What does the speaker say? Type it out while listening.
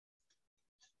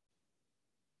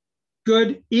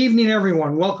Good evening,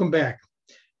 everyone. Welcome back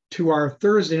to our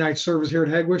Thursday night service here at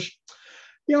Hegwish.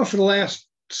 For the last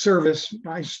service,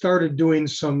 I started doing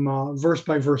some verse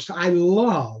by verse. I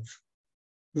love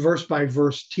verse by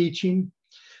verse teaching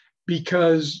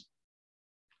because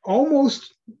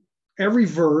almost every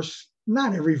verse,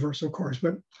 not every verse, of course,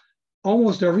 but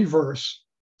almost every verse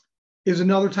is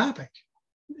another topic.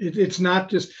 It's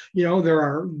not just, there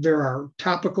are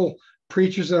topical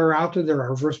preachers that are out there. There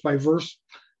are verse by verse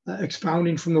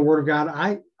expounding from the Word of God.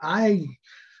 I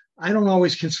don't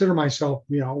always consider myself,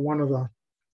 one of the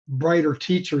brighter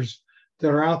teachers that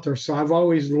are out there. So I've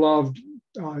always loved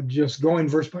just going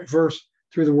verse by verse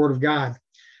through the Word of God.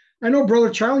 I know Brother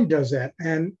Charlie does that,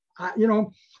 and I've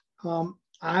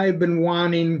been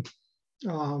wanting.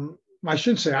 I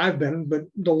shouldn't say I've been, but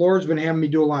the Lord's been having me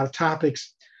do a lot of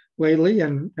topics lately,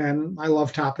 and I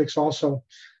love topics also.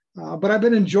 But I've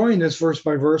been enjoying this verse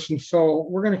by verse, and so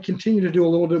we're going to continue to do a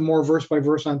little bit more verse by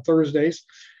verse on Thursdays.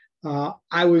 I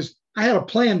had a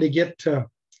plan to get to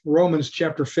Romans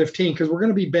chapter 15 because we're going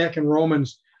to be back in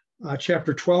Romans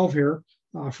chapter 12 here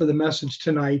for the message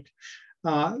tonight.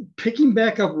 Picking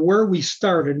back up where we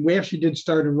started, we actually did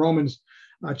start in Romans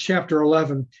chapter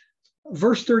 11,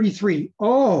 verse 33.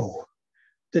 Oh,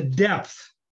 the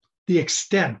depth, the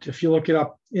extent. If you look it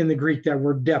up in the Greek, that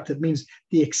word depth, it means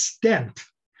the extent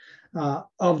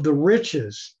of the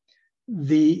riches,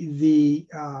 the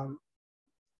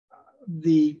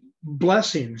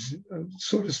blessings,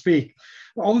 so to speak,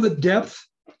 all the depth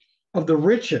of the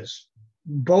riches,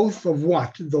 both of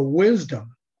what? The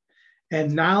wisdom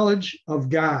and knowledge of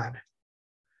God.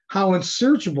 How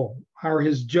unsearchable are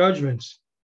his judgments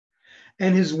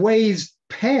and his ways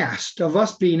past of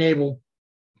us being able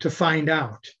to find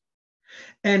out.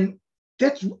 And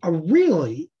that's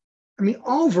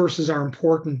all verses are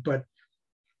important, but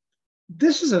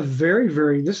this is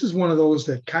this is one of those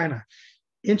that kind of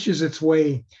inches its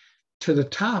way to the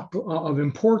top of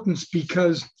importance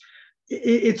because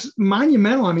it's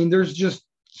monumental. I mean, there's just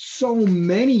so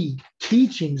many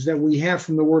teachings that we have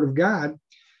from the Word of God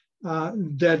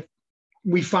that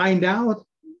we find out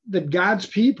that God's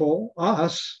people,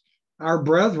 us, our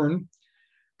brethren,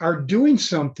 are doing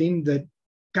something that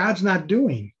God's not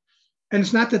doing. And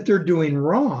it's not that they're doing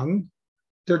wrong.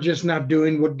 They're just not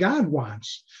doing what God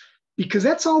wants, because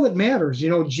that's all that matters.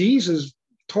 Jesus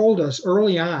told us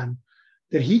early on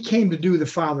that he came to do the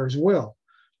Father's will.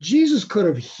 Jesus could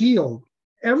have healed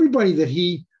everybody that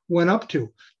he went up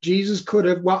to. Jesus could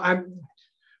have,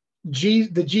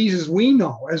 the Jesus we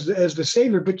know as the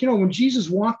Savior. But, when Jesus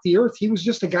walked the earth, he was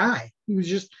just a guy. He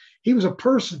was a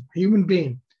person, a human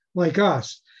being like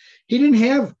us. He didn't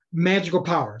have magical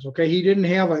powers, okay? He didn't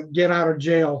have a get out of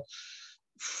jail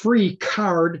free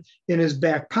card in his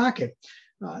back pocket.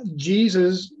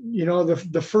 Jesus,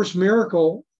 the first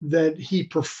miracle that he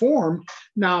performed,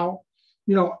 now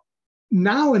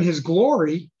in his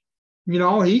glory,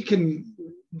 he can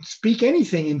speak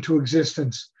anything into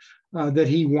existence that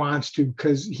he wants to,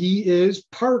 because he is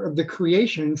part of the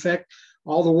creation. In fact,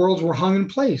 all the worlds were hung in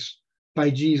place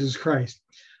by Jesus Christ.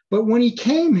 But when he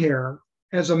came here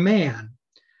as a man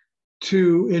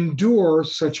to endure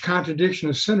such contradiction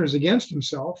of sinners against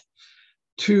himself,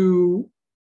 to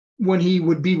when he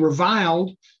would be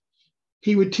reviled,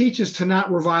 he would teach us to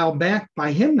not revile back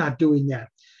by him not doing that.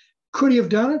 Could he have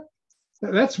done it?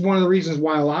 That's one of the reasons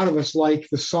why a lot of us like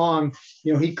the song,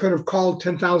 he could have called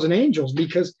 10,000 angels,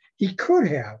 because he could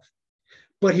have,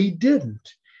 but he didn't.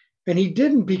 And he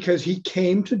didn't because he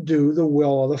came to do the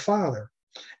will of the Father.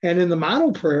 And in the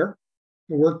model prayer,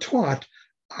 we're taught,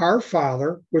 Our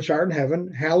Father, which art in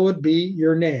heaven, hallowed be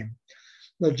your name.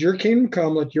 Let your kingdom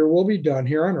come, let your will be done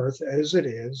here on earth as it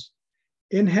is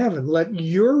in heaven. Let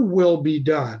your will be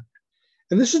done.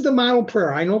 And this is the model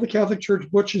prayer. I know the Catholic Church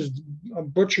butchers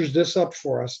this up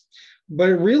for us, but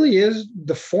it really is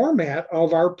the format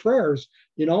of our prayers.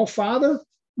 Father,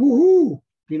 woohoo,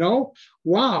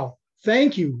 wow,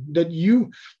 thank you that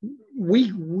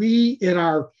we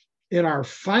in our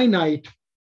finite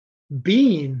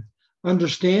being,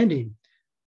 understanding,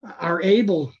 are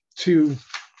able to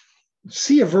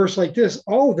see a verse like this.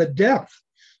 Oh, the depth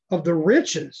of the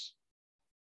riches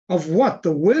of what?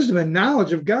 The wisdom and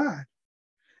knowledge of God,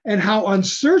 and how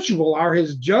unsearchable are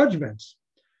his judgments,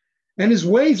 and his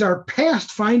ways are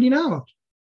past finding out.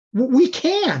 We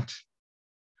can't.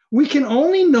 We can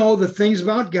only know the things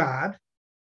about God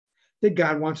that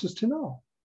God wants us to know.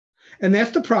 And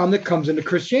that's the problem that comes into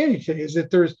Christianity today, is that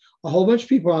there's a whole bunch of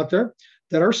people out there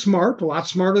that are smart, a lot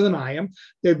smarter than I am.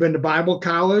 They've been to Bible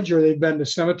college, or they've been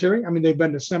to they've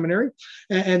been to seminary,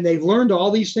 and they've learned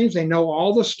all these things. They know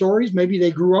all the stories. Maybe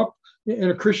they grew up in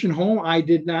a Christian home. I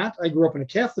did not. I grew up in a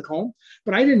Catholic home,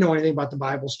 but I didn't know anything about the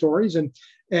Bible stories. And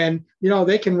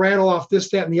they can rattle off this,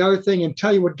 that, and the other thing and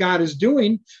tell you what God is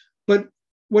doing. But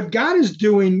what God is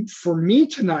doing for me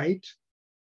tonight,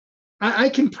 I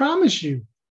can promise you,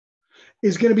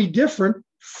 is going to be different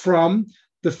from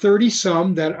the 30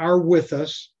 some that are with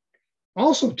us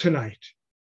also tonight.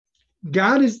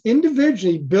 God is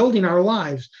individually building our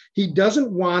lives. He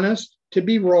doesn't want us to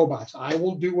be robots. I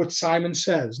will do what Simon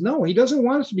says. No, he doesn't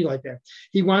want us to be like that.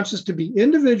 He wants us to be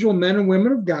individual men and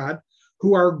women of God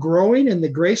who are growing in the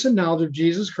grace and knowledge of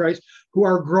Jesus Christ, who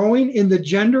are growing in the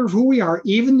gender of who we are,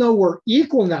 even though we're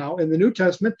equal now in the New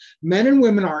Testament. Men and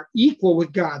women are equal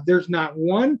with God. There's not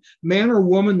one man or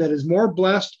woman that is more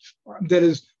blessed, that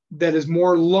is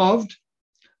more loved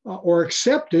or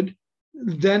accepted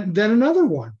than another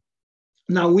one.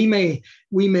 Now, we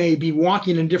may be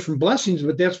walking in different blessings,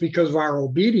 but that's because of our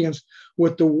obedience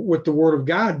with the Word of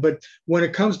God. But when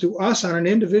it comes to us on an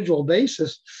individual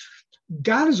basis,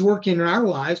 God is working in our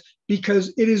lives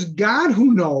because it is God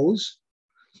who knows,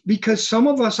 because some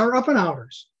of us are up and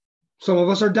outers. Some of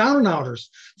us are down and outers.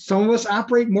 Some of us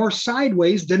operate more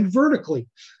sideways than vertically.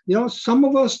 Some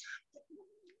of us,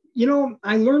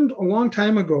 I learned a long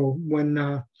time ago when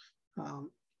I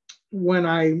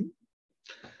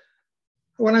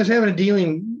was having a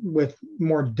dealing with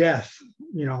more death,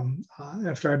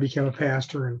 after I became a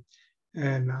pastor,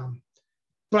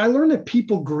 but I learned that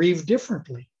people grieve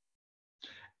differently.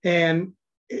 And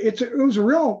it was a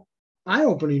real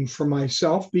eye-opening for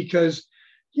myself because,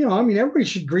 everybody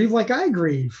should grieve like I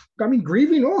grieve.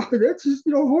 Grieving, that's just,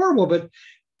 horrible, but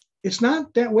it's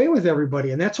not that way with everybody.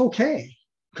 And that's okay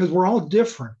because we're all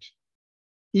different.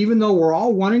 Even though we're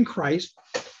all one in Christ,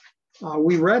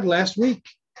 we read last week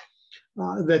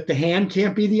that the hand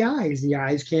can't be the eyes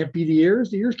can't be the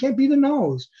ears can't be the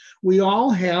nose. We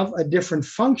all have a different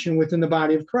function within the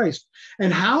body of Christ.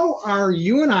 And how are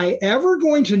you and I ever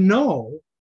going to know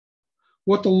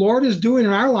what the Lord is doing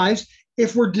in our lives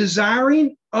if we're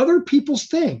desiring other people's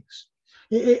things?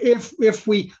 If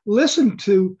we listen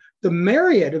to the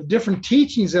myriad of different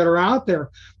teachings that are out there,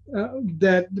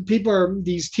 that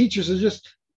these teachers are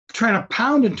just trying to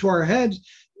pound into our heads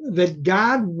that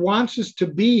God wants us to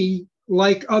be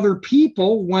like other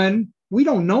people when we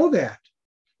don't know that.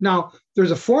 Now,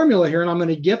 there's a formula here, and I'm going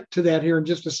to get to that here in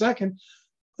just a second.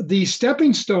 The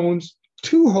stepping stones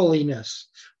to holiness.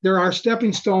 There are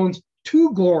stepping stones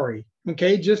to glory.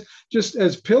 Okay, just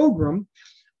as Pilgrim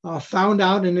found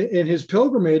out in his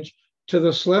pilgrimage to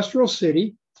the celestial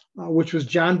city, which was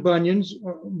John Bunyan's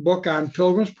book on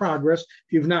Pilgrim's Progress.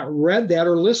 If you've not read that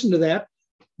or listened to that,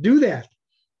 do that.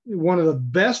 One of the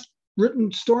best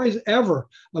written stories ever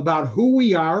about who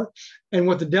we are and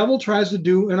what the devil tries to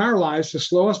do in our lives to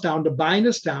slow us down, to bind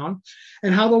us down,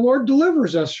 and how the Lord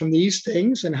delivers us from these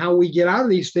things and how we get out of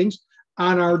these things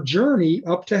on our journey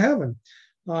up to heaven.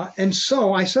 And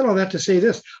so I said all that to say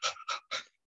this.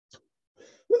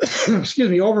 Excuse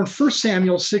me, over in 1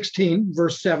 Samuel 16,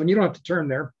 verse 7, you don't have to turn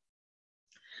there.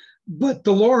 But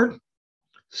the Lord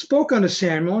spoke unto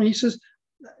Samuel, and he says,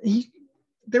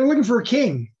 they were looking for a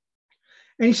king.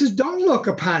 And he says, don't look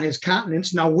upon his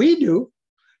countenance. Now we do,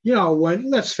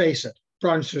 let's face it,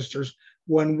 brothers and sisters,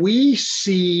 when we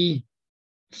see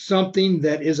something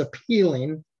that is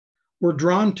appealing, we're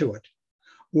drawn to it,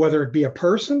 whether it be a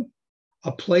person,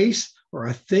 a place, or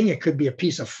a thing. It could be a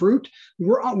piece of fruit.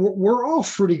 We're all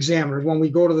fruit examiners. When we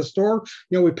go to the store,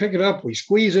 we pick it up, we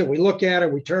squeeze it, we look at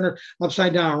it, we turn it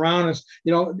upside down around us.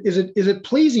 Is it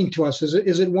pleasing to us?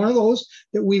 Is it one of those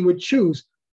that we would choose?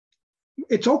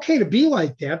 It's okay to be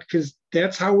like that because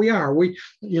that's how we are.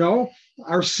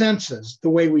 Our senses, the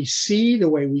way we see, the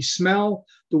way we smell,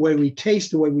 the way we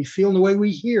taste, the way we feel, and the way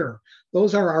we hear.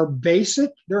 Those are our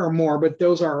basic, there are more, but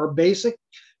those are our basic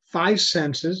 5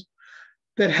 senses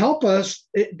that help us.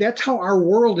 That's how our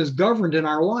world is governed in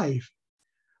our life.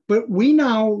 But we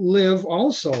now live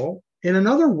also in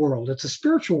another world. It's a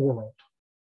spiritual world.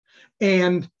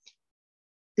 And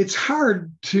it's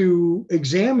hard to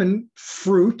examine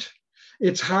fruit.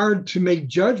 It's hard to make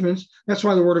judgments. That's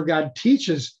why the Word of God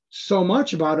teaches so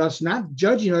much about us not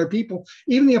judging other people.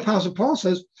 Even the Apostle Paul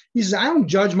says, he says, I don't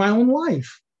judge my own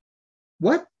life.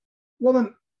 What? Well,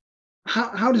 then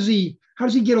how does he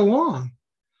get along?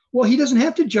 Well, he doesn't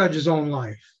have to judge his own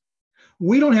life.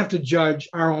 We don't have to judge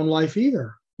our own life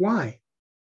either. Why?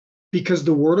 Because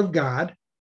the Word of God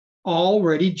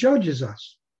already judges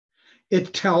us.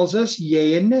 It tells us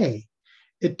yea and nay.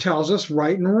 It tells us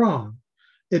right and wrong.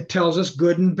 It tells us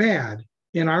good and bad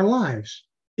in our lives,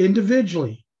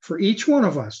 individually, for each one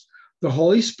of us. The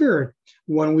Holy Spirit,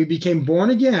 when we became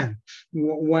born again,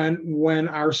 when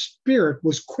our spirit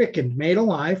was quickened, made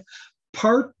alive,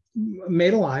 part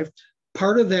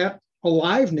of that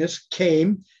aliveness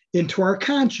came into our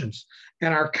conscience,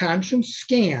 and our conscience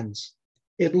scans,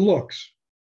 it looks.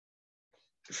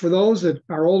 For those that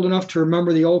are old enough to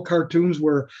remember the old cartoons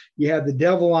where you had the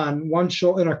devil on one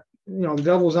shoulder, the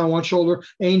devil's on one shoulder,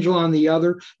 angel on the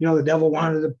other. The devil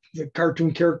wanted the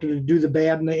cartoon character to do the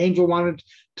bad, and the angel wanted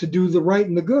to do the right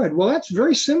and the good. Well, that's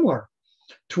very similar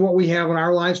to what we have in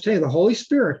our lives today. The Holy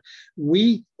Spirit,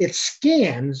 it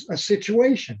scans a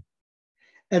situation,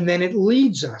 and then it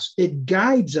leads us, it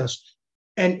guides us.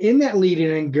 And in that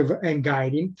leading and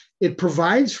guiding, it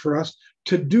provides for us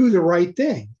to do the right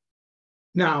thing.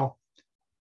 Now,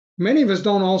 many of us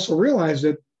don't also realize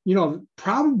that,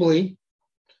 probably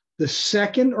the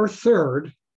second or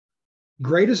third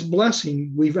greatest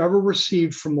blessing we've ever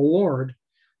received from the Lord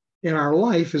in our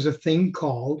life is a thing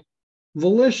called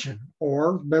volition,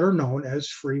 or better known as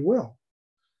free will.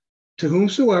 To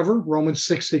whomsoever, Romans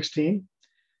 6:16,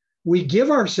 we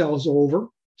give ourselves over,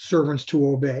 servants to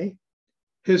obey,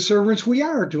 his servants we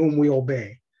are to whom we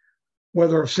obey,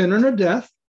 whether of sin unto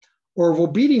death or of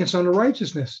obedience unto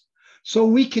righteousness. So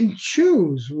we can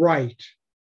choose right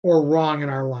or wrong in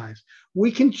our lives.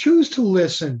 We can choose to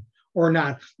listen or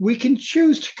not. We can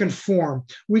choose to conform.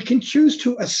 We can choose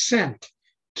to assent,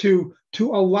 to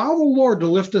allow the Lord to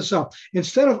lift us up.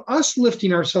 Instead of us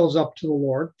lifting ourselves up to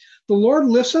the Lord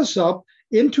lifts us up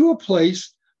into a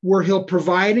place where he'll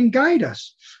provide and guide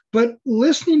us. But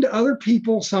listening to other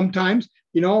people sometimes,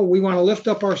 we want to lift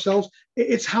up ourselves.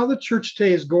 It's how the church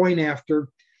today is going after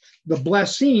the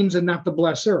blessings and not the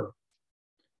blesser.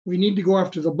 We need to go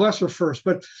after the blesser first.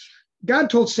 But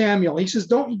God told Samuel, he says,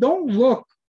 don't look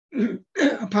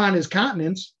upon his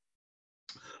countenance,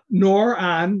 nor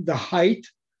on the height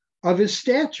of his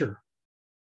stature,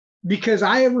 because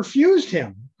I have refused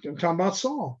him. I'm talking about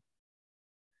Saul.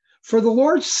 For the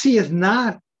Lord seeth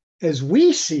not as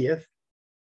we seeth,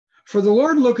 for the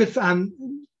Lord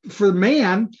for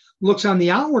man looks on the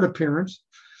outward appearance,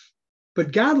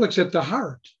 but God looks at the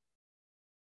heart.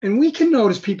 And we can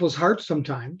notice people's hearts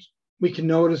sometimes. We can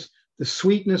notice the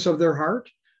sweetness of their heart.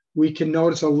 We can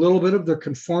notice a little bit of their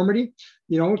conformity,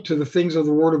 to the things of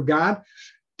the Word of God.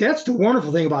 That's the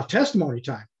wonderful thing about testimony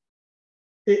time.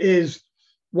 It is,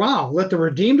 wow, let the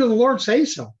redeemed of the Lord say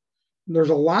so.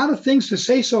 There's a lot of things to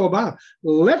say so about.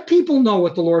 Let people know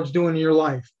what the Lord's doing in your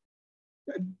life.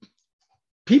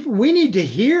 People, we need to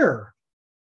hear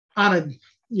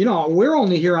we're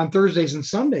only here on Thursdays and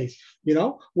Sundays.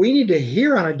 We need to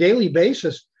hear on a daily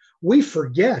basis. We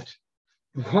forget.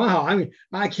 Wow.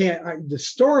 The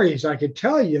stories I could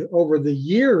tell you over the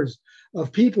years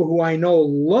of people who I know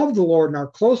love the Lord and are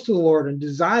close to the Lord and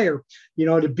desire,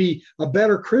 to be a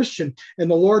better Christian. And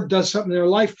the Lord does something in their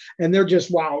life and they're just,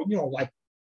 wow,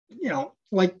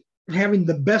 like having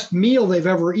the best meal they've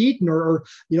ever eaten or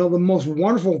the most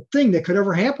wonderful thing that could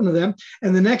ever happen to them.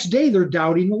 And the next day they're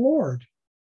doubting the Lord.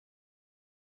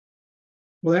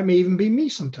 Well, that may even be me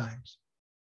sometimes.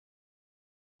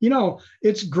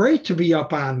 It's great to be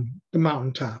up on the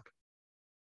mountaintop.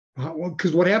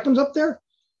 Because what happens up there?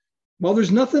 Well,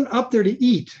 there's nothing up there to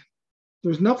eat.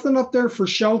 There's nothing up there for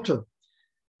shelter.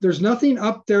 There's nothing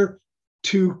up there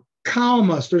to calm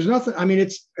us. There's nothing.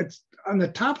 It's on the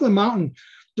top of the mountain.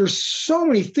 There's so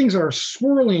many things that are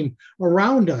swirling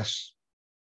around us.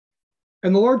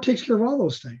 And the Lord takes care of all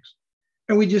those things.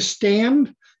 And we just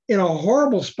stand in a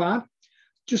horrible spot,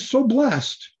 just so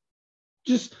blessed.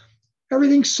 Just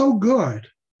everything's so good.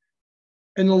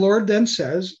 And the Lord then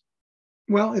says,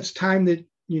 well, it's time that,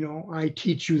 I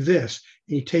teach you this.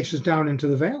 And he takes us down into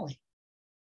the valley,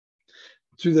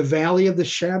 through the valley of the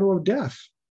shadow of death,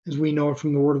 as we know it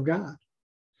from the Word of God. And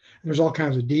there's all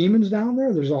kinds of demons down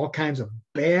there. There's all kinds of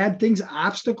bad things,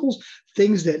 obstacles,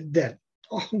 things that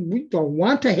we don't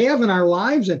want to have in our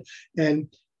lives.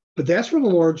 But that's where the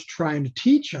Lord's trying to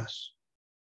teach us.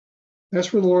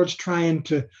 That's where the Lord's trying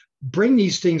to bring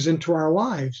these things into our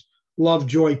lives: love,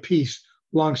 joy, peace,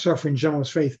 long-suffering, gentleness,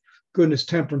 faith, goodness,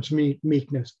 temperance,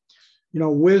 meekness,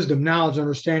 wisdom, knowledge,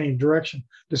 understanding, direction,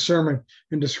 discernment,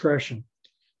 and discretion.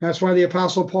 That's why the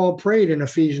Apostle Paul prayed in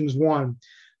Ephesians 1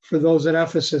 for those at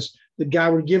Ephesus, that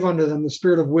God would give unto them the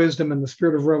spirit of wisdom and the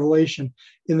spirit of revelation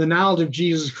in the knowledge of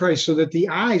Jesus Christ, so that the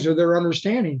eyes of their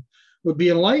understanding would be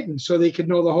enlightened, so they could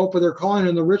know the hope of their calling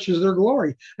and the riches of their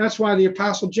glory. That's why the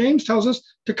Apostle James tells us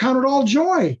to count it all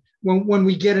joy when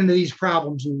we get into these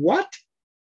problems. What?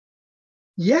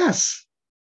 Yes,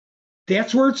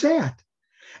 that's where it's at.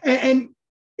 And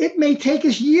it may take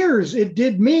us years. It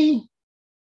did me.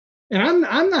 And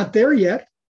I'm not there yet.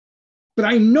 But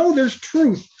I know there's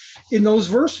truth in those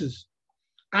verses.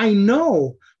 I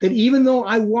know that even though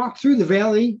I walk through the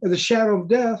valley of the shadow of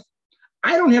death,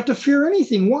 I don't have to fear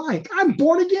anything. Why? I'm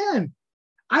born again.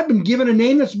 I've been given a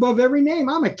name that's above every name.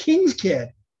 I'm a king's kid.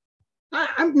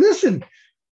 Listen,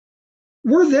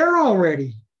 we're there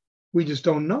already. We just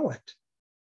don't know it.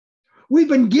 We've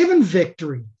been given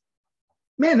victory.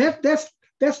 Man,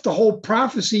 that's the whole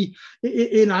prophecy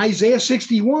in Isaiah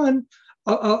 61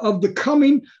 of the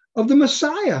coming of the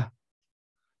Messiah.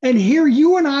 And here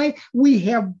you and I, we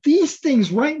have these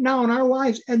things right now in our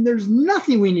lives, and there's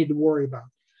nothing we need to worry about.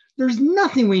 There's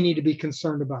nothing we need to be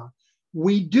concerned about.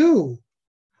 We do.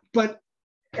 But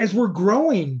as we're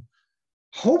growing,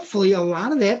 hopefully a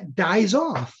lot of that dies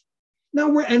off. Now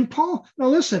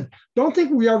listen, don't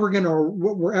think we're ever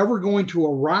going to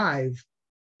arrive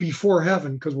before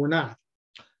heaven, because we're not.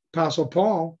 Apostle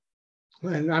Paul,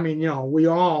 and I mean, we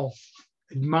all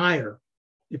admire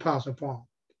the Apostle Paul.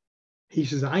 He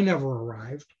says, I never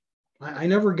arrived. I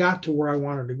never got to where I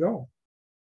wanted to go.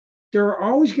 There are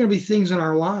always going to be things in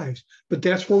our lives, but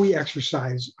that's where we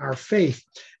exercise our faith.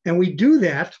 And we do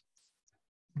that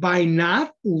by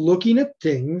not looking at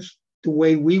things the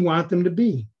way we want them to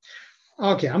be.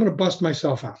 Okay, I'm going to bust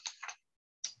myself out.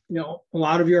 A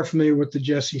lot of you are familiar with the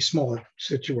Jussie Smollett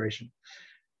situation.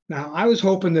 Now, I was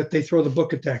hoping that they throw the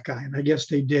book at that guy, and I guess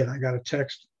they did. I got a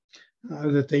text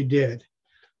that they did.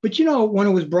 But when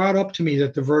it was brought up to me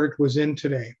that the verdict was in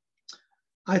today,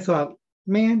 I thought,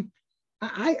 man,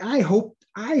 I hope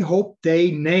they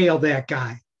nail that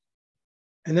guy.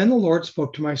 And then the Lord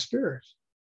spoke to my spirit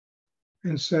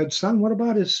and said, son, what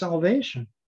about his salvation?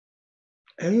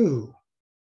 Oh,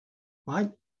 I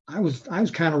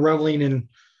was kind of reveling in,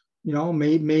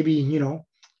 maybe,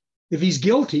 if he's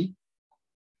guilty.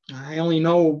 I only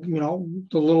know,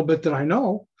 the little bit that I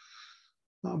know.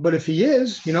 But if he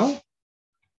is,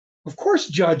 of course,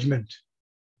 judgment.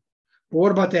 But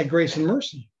what about that grace and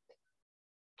mercy?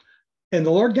 And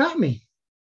the Lord got me.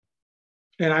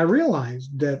 And I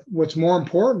realized that what's more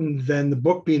important than the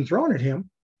book being thrown at him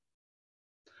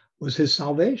was his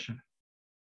salvation.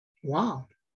 Wow.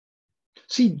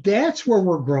 See, that's where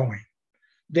we're growing.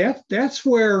 That's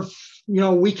where,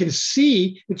 we can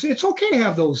see it's okay to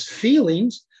have those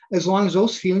feelings as long as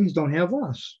those feelings don't have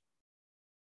us.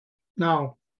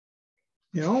 Now,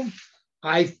 we'll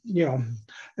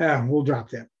drop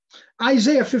that.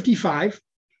 Isaiah 55.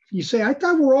 You say, I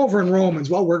thought we're over in Romans.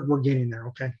 Well, we're getting there,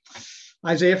 okay?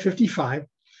 Isaiah 55,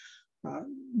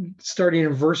 starting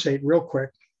in verse 8, real quick.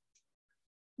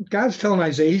 God's telling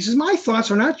Isaiah, he says, my thoughts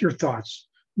are not your thoughts,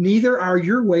 neither are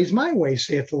your ways my ways,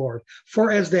 saith the Lord.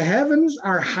 For as the heavens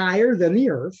are higher than the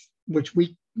earth, which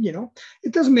we,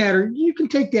 it doesn't matter. You can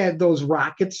take those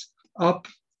rockets up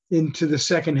into the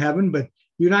second heaven, but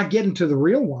you're not getting to the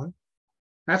real one.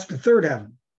 That's the third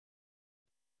heaven.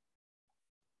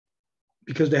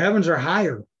 Because the heavens are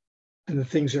higher than the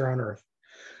things that are on earth.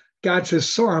 God says,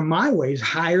 so are my ways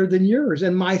higher than yours,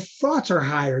 and my thoughts are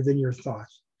higher than your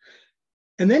thoughts.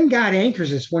 And then God anchors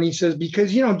this when he says,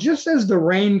 because, just as the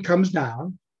rain comes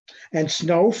down and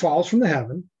snow falls from the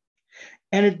heaven,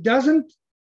 and it doesn't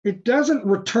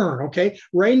return, okay?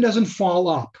 Rain doesn't fall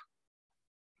up,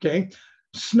 okay?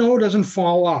 Snow doesn't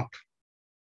fall up,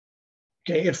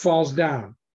 okay? It falls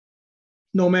down,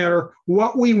 no matter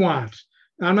what we want.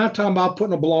 I'm not talking about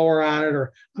putting a blower on it,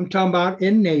 or I'm talking about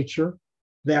in nature,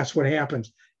 that's what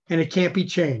happens. And it can't be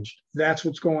changed. That's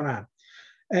what's going on.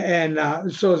 And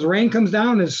so as the rain comes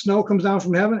down, as snow comes down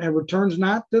from heaven and returns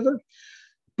not thither,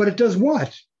 but it does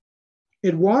what?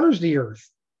 It waters the earth,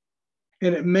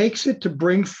 and it makes it to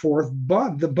bring forth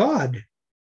the bud,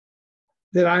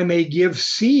 that I may give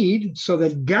seed, so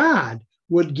that God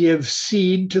would give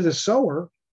seed to the sower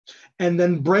and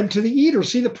then bread to the eater.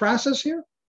 See the process here?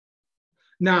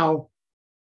 Now,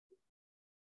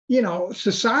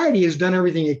 society has done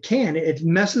everything it can. It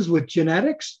messes with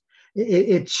genetics.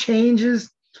 It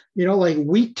changes, like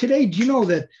wheat today. Do you know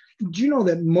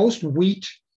that most wheat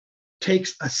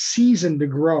takes a season to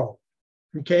grow?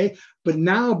 Okay. But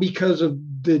now, because of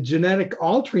the genetic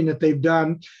altering that they've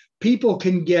done, people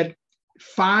can get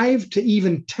 5 to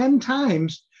even 10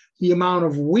 times the amount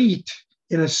of wheat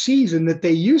in a season that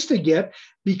they used to get,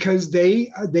 because they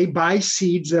buy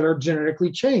seeds that are genetically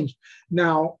changed.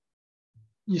 Now,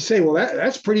 you say, well,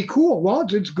 that's pretty cool. Well,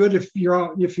 it's good if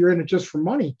you're in it just for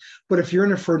money, but if you're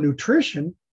in it for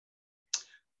nutrition,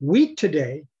 wheat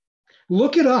today,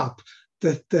 look it up.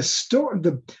 The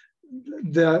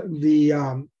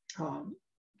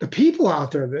people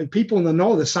out there, the people in the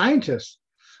know, the scientists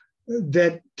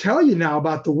that tell you now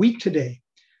about the wheat today.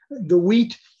 The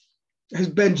wheat has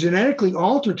been genetically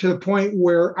altered to the point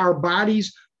where our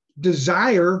bodies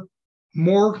desire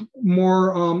more.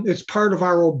 It's part of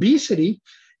our obesity,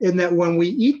 in that when we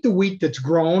eat the wheat that's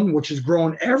grown, which is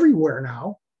grown everywhere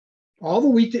now, all the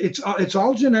wheat, it's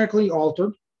all genetically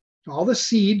altered, all the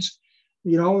seeds,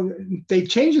 they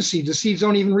change the seeds. The seeds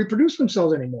don't even reproduce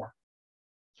themselves anymore.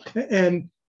 And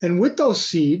with those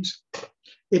seeds,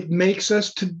 it makes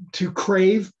us to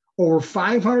crave over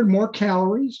 500 more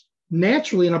calories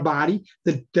naturally in a body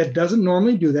that doesn't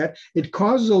normally do that. It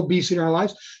causes obesity in our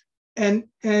lives. And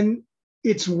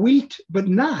it's wheat, but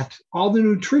not. All the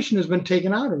nutrition has been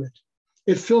taken out of it.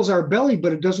 It fills our belly,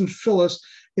 but it doesn't fill us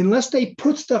unless they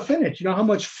put stuff in it. You know how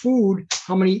much food,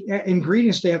 how many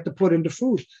ingredients they have to put into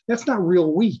food. That's not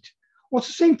real wheat. Well, it's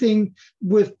the same thing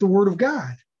with the Word of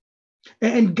God.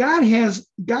 And God has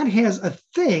a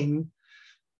thing,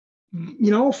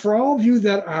 for all of you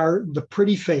that are the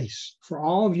pretty face, for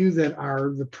all of you that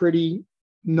are the pretty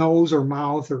nose or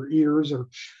mouth or ears or,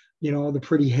 the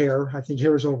pretty hair. I think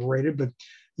hair is overrated, but,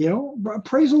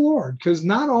 praise the Lord, because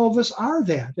not all of us are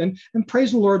that. And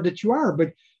praise the Lord that you are,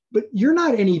 but you're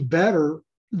not any better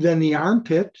than the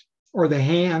armpit or the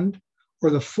hand or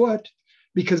the foot,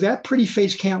 because that pretty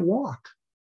face can't walk.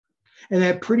 And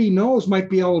that pretty nose might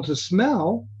be able to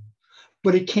smell,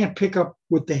 but it can't pick up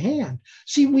with the hand.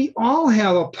 See, we all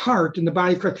have a part in the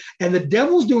body of Christ, and the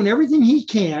devil's doing everything he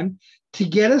can to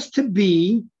get us to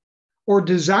be or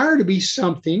desire to be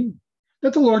something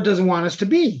that the Lord doesn't want us to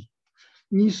be.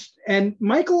 And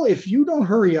Michael, if you don't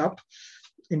hurry up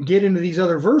and get into these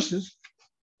other verses,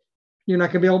 you're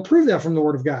not going to be able to prove that from the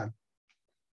Word of God.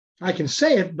 I can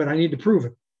say it, but I need to prove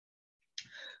it.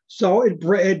 So it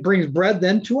brings bread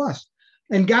then to us.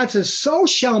 And God says, so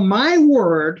shall my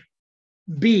word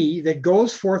be that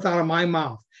goes forth out of my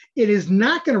mouth. It is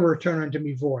not going to return unto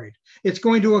me void. It's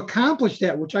going to accomplish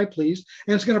that which I please,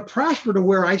 and it's going to prosper to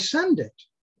where I send it.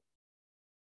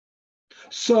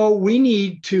 So we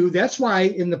need to, that's why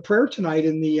in the prayer tonight,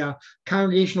 in the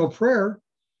congregational prayer,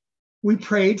 we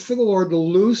prayed for the Lord to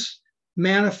loose,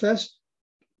 manifest,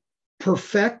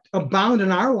 perfect, abound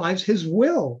in our lives his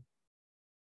will.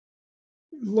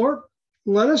 Lord,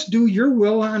 let us do your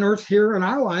will on earth here in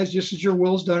our lives, just as your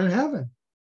will is done in heaven.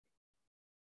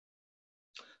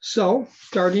 So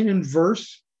starting in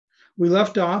we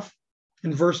left off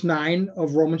in verse 9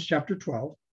 of Romans chapter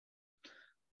 12.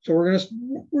 So we're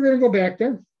going to go back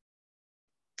there.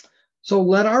 So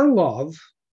let our love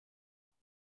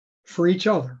for each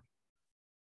other.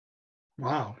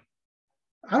 Wow.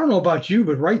 I don't know about you,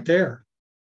 but right there,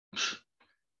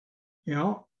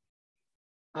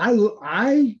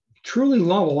 I truly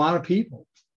love a lot of people.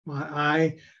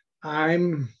 I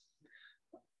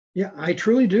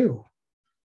truly do.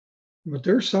 But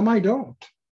there's some I don't.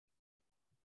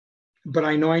 But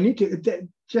I know I need to. That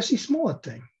Jesse Smollett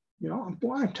thing,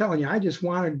 boy, I'm telling you, I just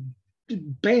wanted,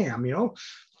 bam,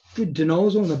 good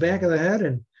DiNozzo in the back of the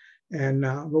head,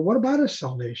 but what about his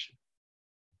salvation?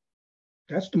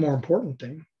 That's the more important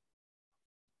thing.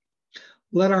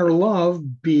 Let our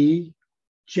love be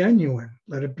genuine.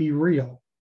 Let it be real.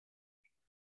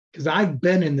 Because I've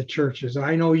been in the churches.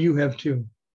 I know you have too.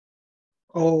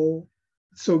 Oh,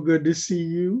 it's so good to see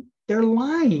you. They're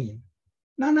lying.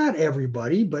 Not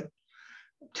everybody, but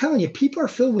I'm telling you, people are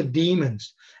filled with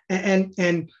demons.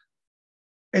 And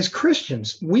as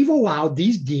Christians, we've allowed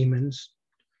these demons,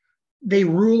 they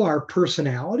rule our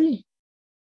personality.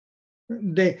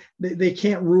 They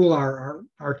can't rule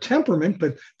our temperament,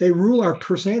 but they rule our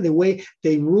personality.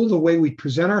 They rule the way we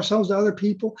present ourselves to other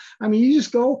people. I mean, you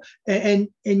just go and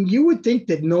you would think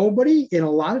that nobody in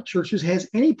a lot of churches has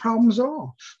any problems at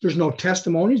all. There's no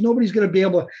testimonies. Nobody's going to be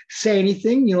able to say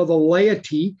anything. The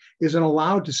laity isn't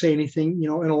allowed to say anything, in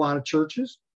a lot of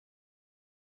churches.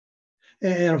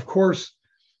 And of course,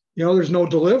 there's no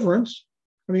deliverance.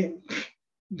 I mean,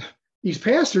 these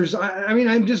pastors,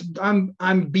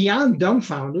 I'm beyond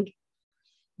dumbfounded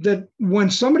that when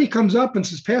somebody comes up and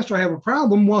says, Pastor, I have a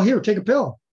problem. Well, here, take a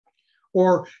pill.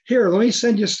 Or here, let me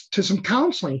send you to some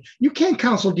counseling. You can't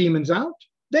counsel demons out.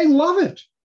 They love it.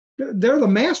 They're the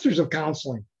masters of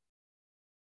counseling.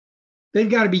 They've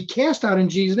got to be cast out in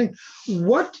Jesus' name.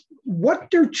 What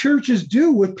do churches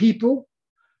do with people,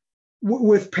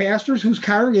 with pastors whose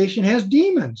congregation has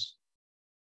demons?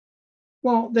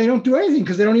 Well, they don't do anything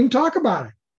because they don't even talk about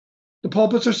it. The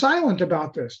pulpits are silent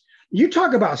about this. You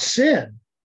talk about sin.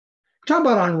 You talk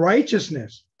about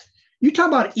unrighteousness. You talk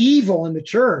about evil in the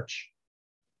church.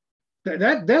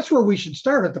 That's where we should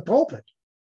start, at the pulpit.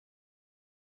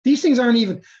 These things they're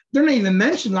not even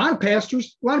mentioned. A lot of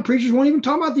pastors, a lot of preachers won't even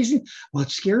talk about these things. Well, it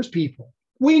scares people.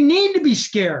 We need to be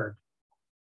scared.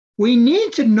 We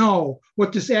need to know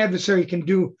what this adversary can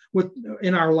do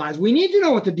in our lives. We need to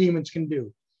know what the demons can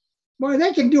do. Boy,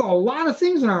 they can do a lot of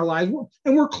things in our lives,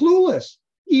 and we're clueless,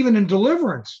 even in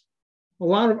deliverance. A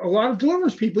lot of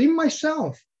deliverance people, even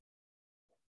myself.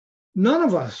 None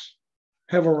of us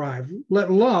have arrived.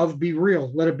 Let love be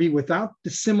real. Let it be without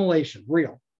dissimulation,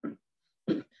 real.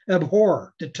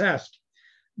 Abhor, detest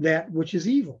that which is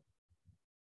evil.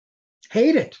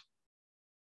 Hate it.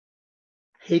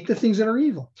 Hate the things that are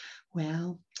evil.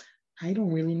 Well, I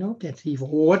don't really know if that's evil.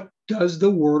 What does the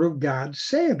Word of God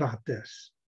say about this?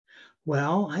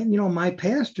 Well, my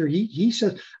pastor, he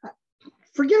says,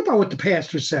 forget about what the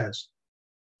pastor says.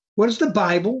 What does the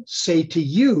Bible say to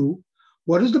you?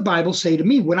 What does the Bible say to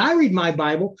me? When I read my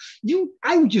Bible,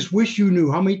 I would just wish you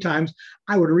knew how many times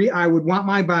I would want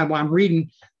my Bible I'm reading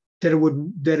that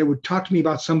it would talk to me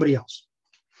about somebody else.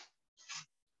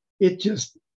 It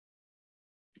just,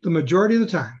 the majority of the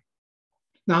time.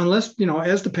 Now, unless,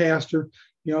 as the pastor,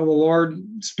 the Lord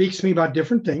speaks to me about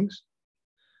different things.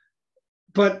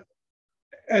 But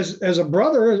as a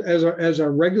brother, as a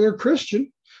regular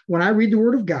Christian, when I read the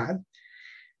Word of God,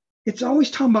 it's always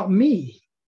talking about me.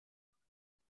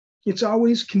 It's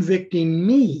always convicting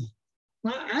me.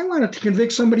 I want it to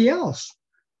convict somebody else.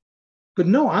 But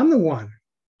no, I'm the one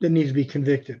that needs to be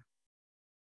convicted.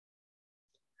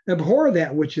 Abhor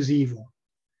that which is evil.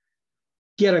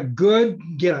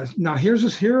 Now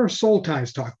here are soul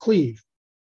ties talk. Cleave.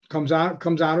 Comes out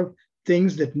of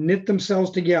things that knit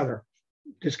themselves together.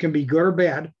 This can be good or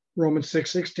bad. Romans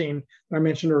 6:16, I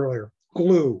mentioned earlier.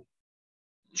 Glue.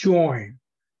 Join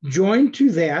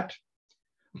to that.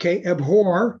 Okay,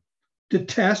 abhor,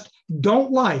 detest,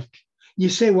 don't like. You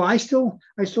say, well, I still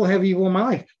have evil in my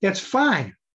life. That's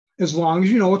fine, as long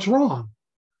as you know it's wrong.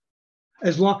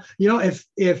 As long, if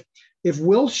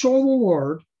we'll show the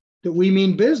Lord that we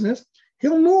mean business,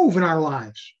 He'll move in our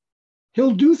lives.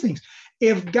 He'll do things.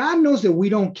 If God knows that we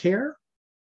don't care,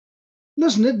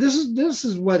 listen, this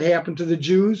is what happened to the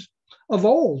Jews of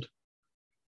old.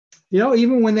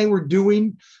 Even when they were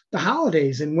doing the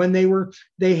holidays and when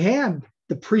they had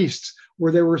the priests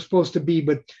where they were supposed to be,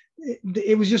 but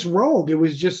it was just rogue. It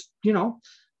was just,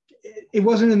 it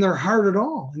wasn't in their heart at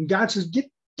all. And God says,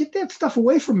 get that stuff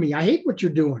away from me. I hate what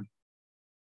you're doing.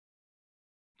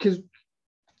 Because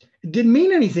it didn't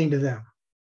mean anything to them.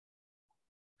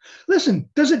 Listen,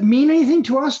 does it mean anything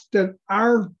to us that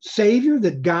our Savior,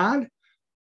 that God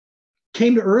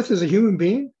came to earth as a human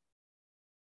being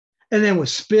and then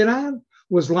was spit on,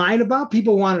 was lied about?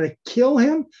 People wanted to kill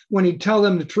him when he'd tell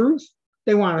them the truth.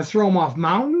 They wanted to throw him off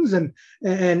mountains and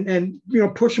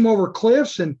push him over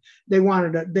cliffs, and they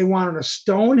wanted to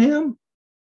stone him.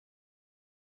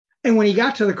 And when he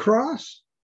got to the cross,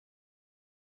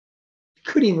 he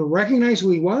couldn't even recognize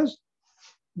who he was.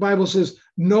 The Bible says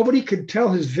nobody could tell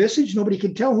his visage, nobody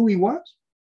could tell who he was,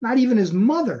 not even his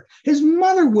mother. His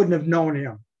mother wouldn't have known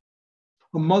him.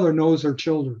 A mother knows her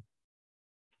children.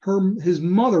 His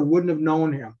mother wouldn't have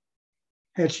known him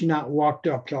had she not walked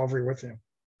up Calvary with him.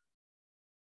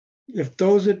 If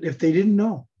they didn't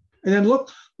know. And then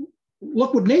look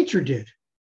what nature did.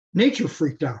 Nature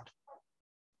freaked out.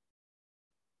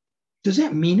 Does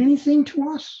that mean anything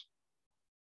to us?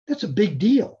 That's a big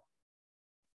deal.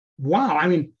 Wow,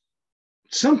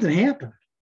 something happened.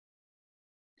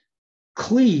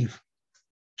 Cleave.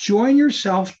 Join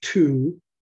yourself to,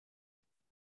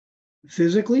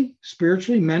 physically,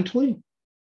 spiritually, mentally.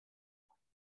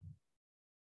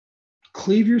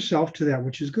 Cleave yourself to that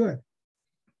which is good.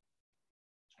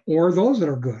 Or those that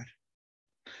are good.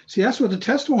 See, that's what the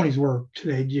testimonies were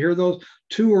today. Did you hear those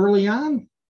two early on?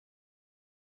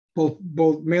 Both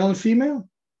male and female?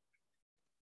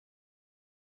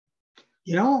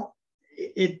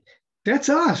 That's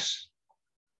us.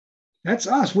 That's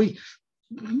us. We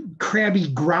crabby,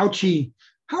 grouchy.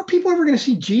 How are people ever going to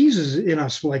see Jesus in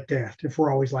us like that if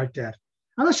we're always like that?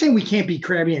 I'm not saying we can't be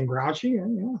crabby and grouchy.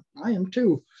 I am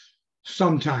too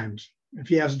sometimes. If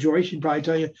you ask Joyce, she'd probably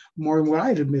tell you more than what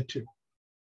I'd admit to.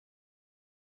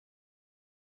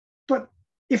 But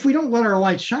if we don't let our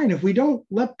light shine, if we don't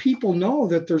let people know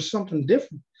that there's something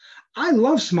different, I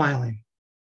love smiling.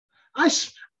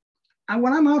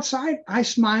 When I'm outside, I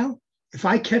smile. If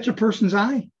I catch a person's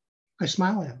eye, I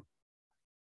smile at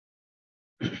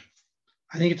them.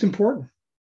 I think it's important.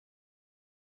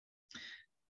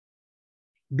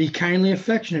 Be kindly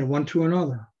affectionate one to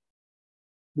another.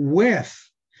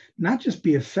 Not just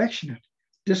be affectionate.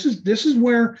 This is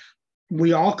where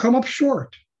we all come up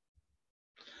short.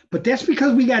 But that's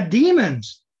because we got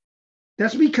demons.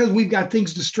 That's because we've got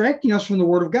things distracting us from the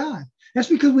Word of God. That's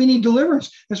because we need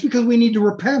deliverance. That's because we need to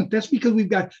repent. That's because we've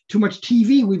got too much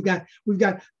TV. We've got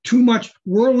too much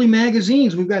worldly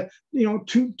magazines. We've got,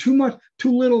 too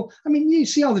little. I mean, you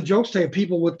see all the jokes today of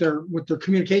people with their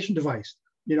communication device.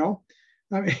 I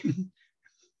mean,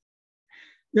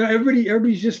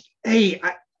 everybody's just, hey,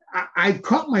 I've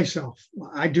caught myself.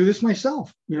 I do this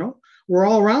myself. We're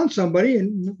all around somebody,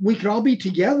 and we could all be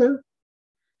together,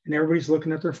 and everybody's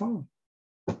looking at their phone.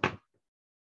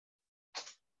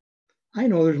 I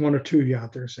know there's one or two of you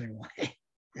out there saying, well, hey,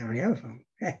 I don't have a phone.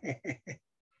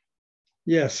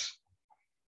 Yes.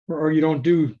 Or you don't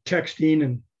do texting,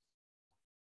 and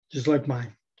just like my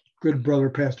good brother,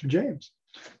 Pastor James.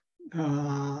 You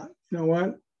know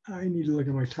what? I need to look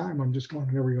at my time. I'm just going,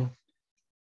 here we go.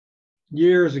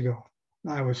 Years ago,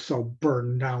 I was so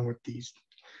burdened down with these.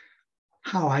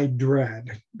 How I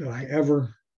dread that I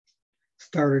ever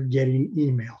started getting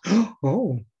email.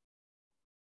 Oh,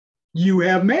 you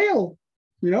have mail.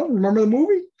 Remember the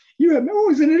movie? You have mail.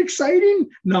 Oh, isn't it exciting?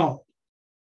 No,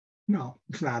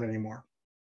 it's not anymore.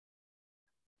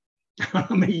 I don't know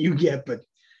how many you get, but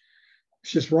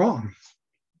it's just wrong.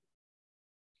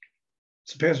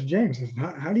 So Pastor James says,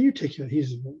 how do you take it?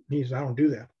 He's, I don't do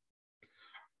that.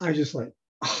 I just like,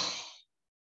 oh.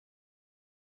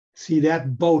 See,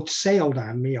 that boat sailed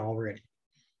on me already.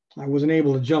 I wasn't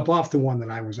able to jump off the one that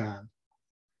I was on.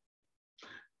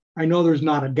 I know there's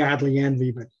not a godly envy,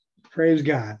 but praise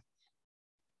God.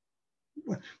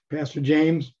 Pastor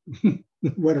James,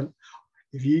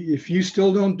 if you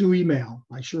still don't do email,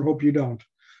 I sure hope you don't.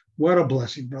 What a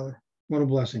blessing, brother. What a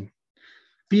blessing.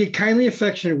 Be kindly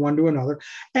affectionate one to another.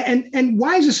 And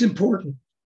why is this important?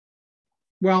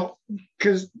 Well,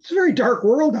 because it's a very dark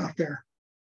world out there.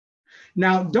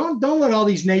 Now, don't let all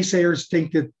these naysayers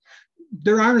think that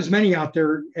there aren't as many out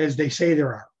there as they say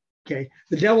there are. Okay,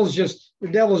 the devil's just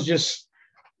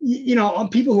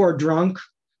people who are drunk,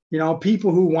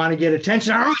 people who want to get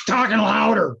attention are always talking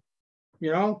louder.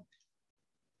 There are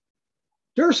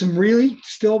some really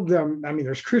still.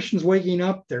 There's Christians waking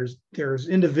up. There's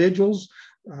individuals.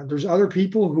 There's other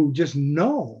people who just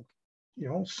know,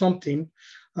 something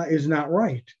is not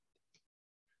right.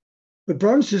 But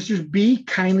brothers and sisters, be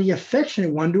kindly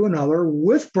affectionate one to another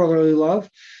with brotherly love,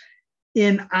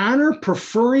 in honor,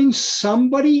 preferring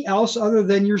somebody else other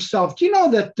than yourself. Do you know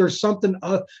that there's something,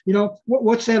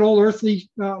 what's that old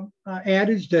earthly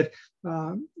adage that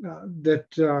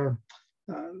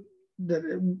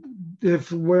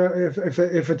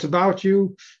if it's about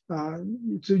you,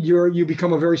 you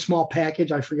become a very small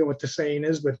package. I forget what the saying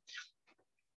is, but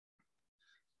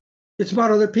it's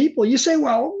about other people. You say,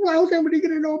 well, how's everybody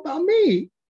going to know about me?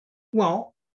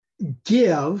 Well,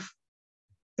 give,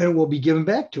 and it will be given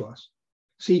back to us.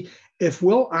 See, if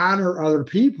we'll honor other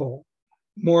people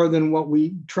more than what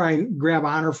we try and grab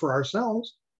honor for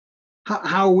ourselves,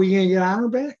 how are we going to get honor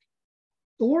back?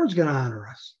 The Lord's going to honor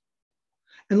us.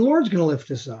 And the Lord's going to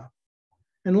lift us up.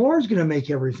 And the Lord's going to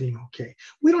make everything okay.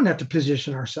 We don't have to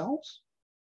position ourselves.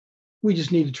 We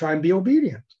just need to try and be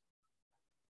obedient.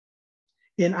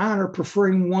 In honor,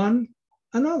 preferring one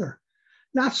another.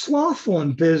 Not slothful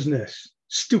in business.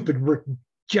 Stupid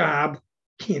job.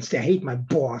 Can't stand, I hate my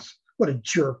boss. What a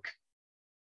jerk.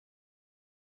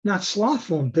 Not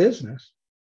slothful in business,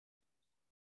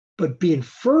 but being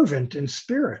fervent in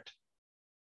spirit.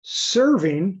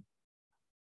 Serving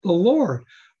the Lord.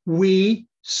 We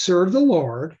serve the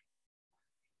Lord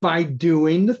by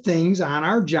doing the things on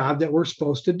our job that we're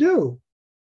supposed to do.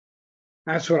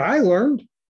 That's what I learned.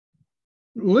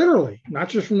 Literally, not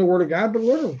just from the Word of God, but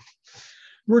literally.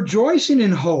 Rejoicing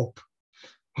in hope.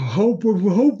 Hope.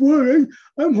 What?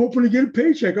 I'm hoping to get a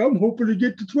paycheck. I'm hoping to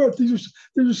get to 12. These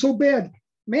are so bad.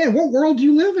 Man, what world do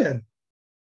you live in?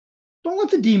 Don't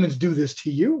let the demons do this to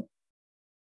you.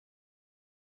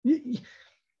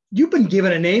 You've been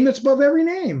given a name that's above every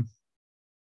name.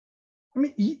 I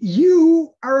mean,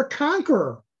 you are a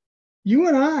conqueror. You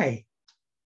and I.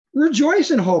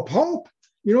 Rejoice in hope. Hope.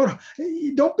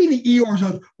 Don't be the Eeyores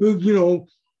of,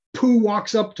 Pooh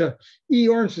walks up to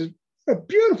Eeyore and says, a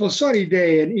beautiful sunny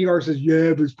day. And Eeyore says,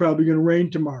 yeah, but it's probably going to rain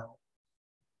tomorrow.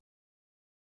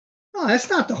 No, that's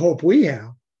not the hope we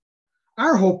have.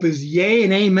 Our hope is yay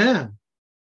and amen.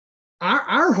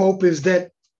 Our hope is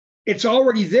that it's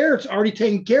already there. It's already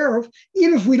taken care of,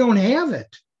 even if we don't have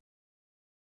it.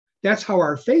 That's how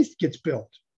our faith gets built.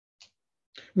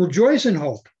 Rejoice in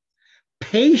hope.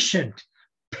 Patient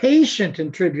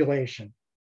in tribulation.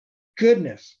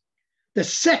 Goodness. The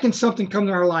second something comes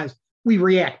in our lives, we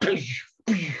react.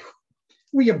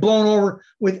 We get blown over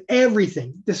with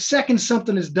everything. The second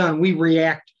something is done, we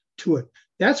react to it.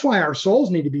 That's why our souls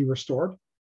need to be restored.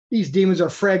 These demons are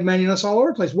fragmenting us all over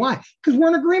the place. Why? Because we're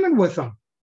in agreement with them.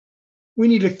 We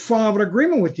need to fall in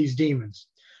agreement with these demons.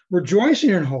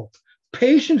 Rejoicing in hope,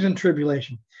 patience in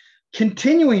tribulation,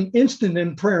 continuing instant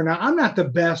in prayer. Now, I'm not the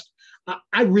best.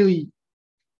 I really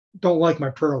don't like my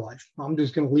prayer life. I'm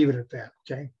just going to leave it at that,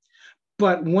 okay?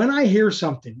 But when I hear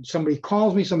something, somebody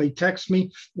calls me, somebody texts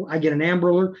me, I get an Amber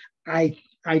Alert. I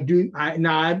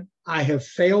have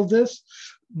failed this,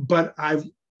 but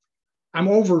I'm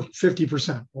over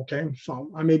 50%, okay? So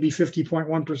I may be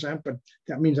 50.1%, but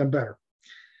that means I'm better.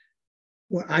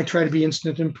 Well, I try to be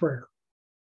instant in prayer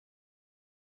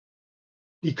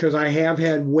because I have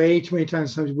had way too many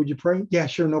times, would you pray? Yeah,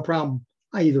 sure, no problem.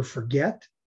 I either forget,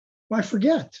 or I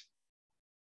forget.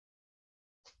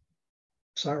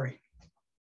 Sorry.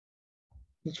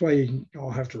 That's why you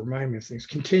all have to remind me of things.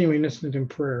 Continuing instant in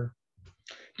prayer.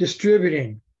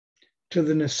 Distributing to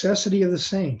the necessity of the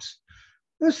saints.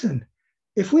 Listen,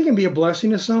 if we can be a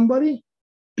blessing to somebody,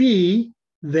 be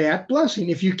that blessing.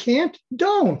 If you can't,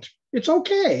 don't. It's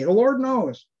okay. The Lord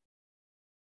knows.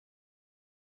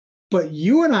 But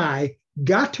you and I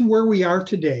got to where we are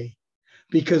today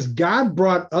because God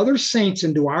brought other saints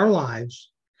into our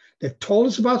lives that told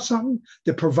us about something,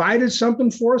 that provided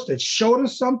something for us, that showed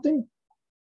us something.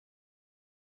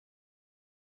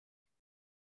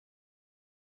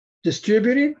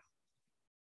 Distributed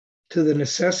to the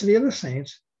necessity of the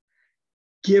saints,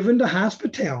 given to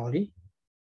hospitality,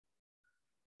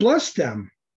 bless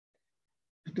them.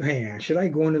 Hey, should I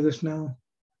go into this now?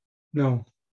 No,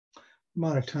 I'm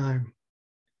out of time.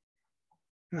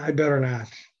 I better not.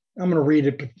 I'm going to read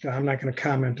it, but I'm not going to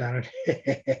comment on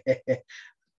it.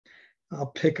 I'll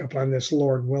pick up on this,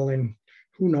 Lord willing.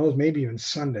 Who knows? Maybe even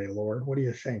Sunday, Lord. What do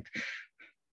you think?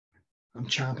 I'm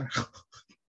chomping.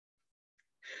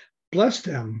 Bless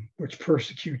them which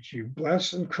persecute you.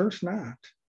 Bless and curse not.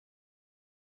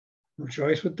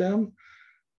 Rejoice with them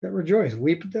that rejoice.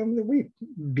 Weep with them that weep.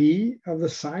 Be of the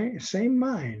same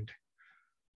mind,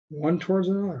 one towards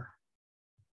another.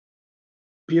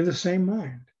 Be of the same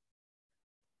mind.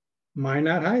 Mind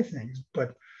not high things,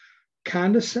 but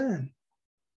condescend.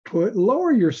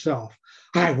 Lower yourself.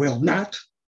 I will not.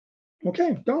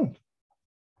 Okay, don't.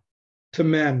 To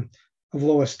men of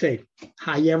low estate.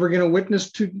 How are you ever going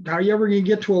to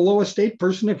get to a low estate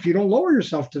person if you don't lower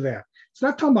yourself to that? It's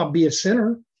not talking about be a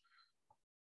sinner.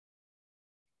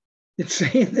 It's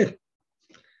saying that,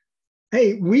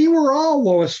 hey, we were all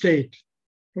low estate.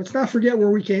 Let's not forget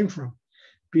where we came from.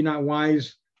 Be not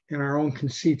wise in our own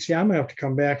conceit. See, I'm going to have to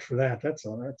come back for that. That's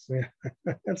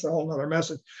a whole nother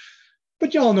message.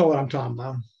 But y'all know what I'm talking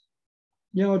about.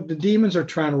 You know, the demons are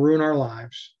trying to ruin our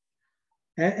lives.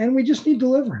 And we just need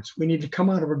deliverance. We need to come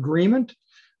out of agreement,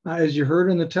 as you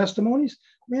heard in the testimonies.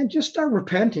 Man, just start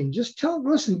repenting. Just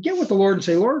listen, get with the Lord and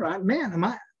say, Lord, am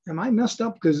I messed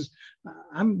up because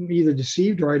I'm either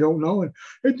deceived or I don't know?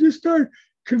 And just start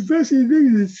confessing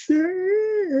things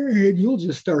and you'll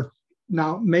just start.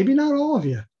 Now, maybe not all of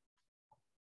you,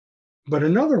 but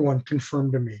another one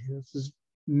confirmed to me. This is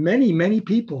many, many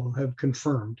people have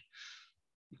confirmed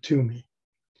to me.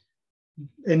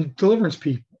 And deliverance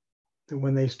people. That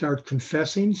when they start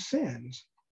confessing sins,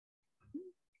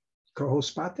 co-host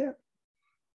spot that?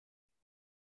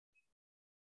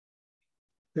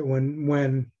 That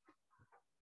when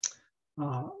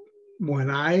the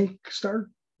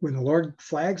Lord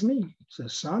flags me,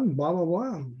 says, son, blah, blah,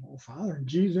 blah, oh, Father,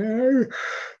 Jesus,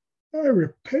 I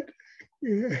repent.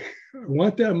 I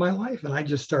want that in my life. And I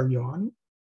just start yawning.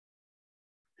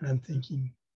 And I'm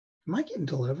thinking, am I getting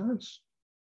deliverance?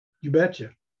 You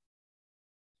betcha.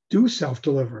 Do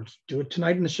self-deliverance. Do it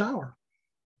tonight in the shower.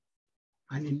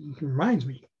 It reminds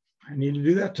me, I need to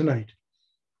do that tonight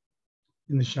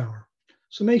in the shower.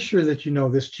 So make sure that you know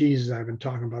this Jesus I've been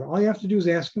talking about. All you have to do is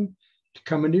ask him to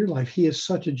come into your life. He is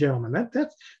such a gentleman.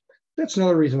 That's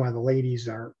another reason why the ladies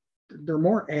they're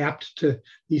more apt to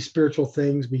these spiritual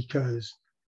things because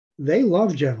they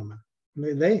love gentlemen.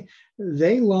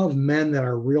 They love men that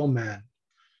are real men.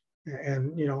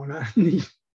 And, you know,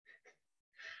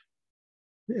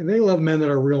 and they love men that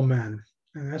are real men,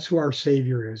 and that's who our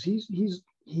Savior is. He's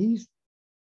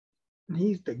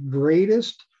the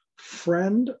greatest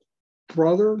friend,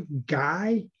 brother,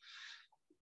 guy.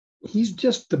 He's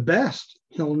just the best.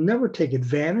 He'll never take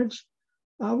advantage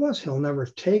of us. He'll never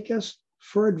take us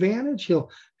for advantage. He'll,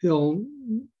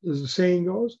 as the saying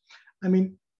goes, I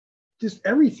mean, just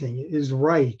everything is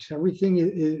right. Everything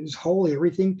is holy.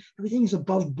 Everything is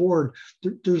above board.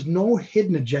 There's no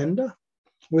hidden agenda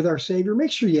with our Savior.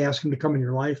 Make sure you ask him to come in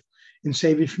your life and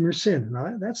save you from your sin.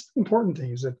 Now, that's the important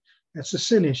thing, is that's a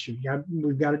sin issue.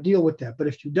 We've got to deal with that. But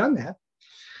if you've done that,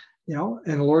 and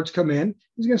the Lord's come in.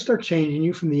 He's going to start changing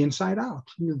you from the inside out.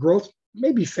 Your growth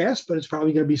may be fast, but it's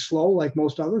probably going to be slow like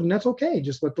most others, and that's okay.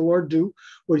 Just let the Lord do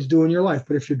what he's doing in your life.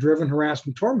 But if you're driven, harassed,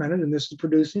 and tormented, and this is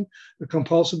producing a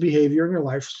compulsive behavior in your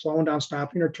life, slowing down,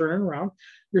 stopping, or turning around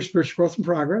your spiritual growth and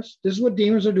progress, this is what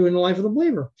demons are doing in the life of the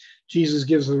believer. Jesus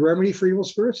gives the remedy for evil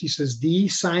spirits. He says,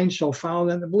 these signs shall follow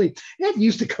them that believe. It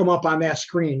used to come up on that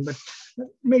screen, but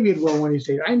maybe it will one of these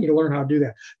days. I need to learn how to do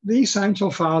that. These signs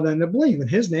shall follow them that believe. In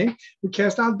his name, we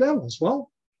cast out devils.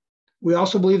 Well, we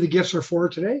also believe the gifts are for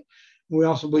today. We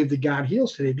also believe that God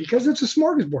heals today because it's a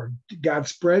smorgasbord. God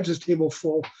spreads his table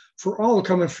full for all to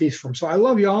come and feast from. So I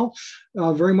love you all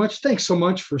very much. Thanks so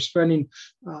much for spending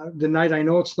the night. I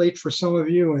know it's late for some of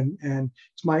you, and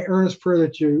it's my earnest prayer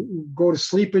that you go to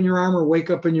sleep in your armor, wake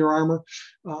up in your armor.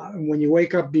 And when you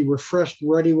wake up, be refreshed,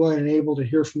 ready, willing, and able to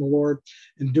hear from the Lord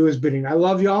and do his bidding. I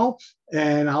love you all,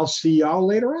 and I'll see y'all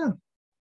later on.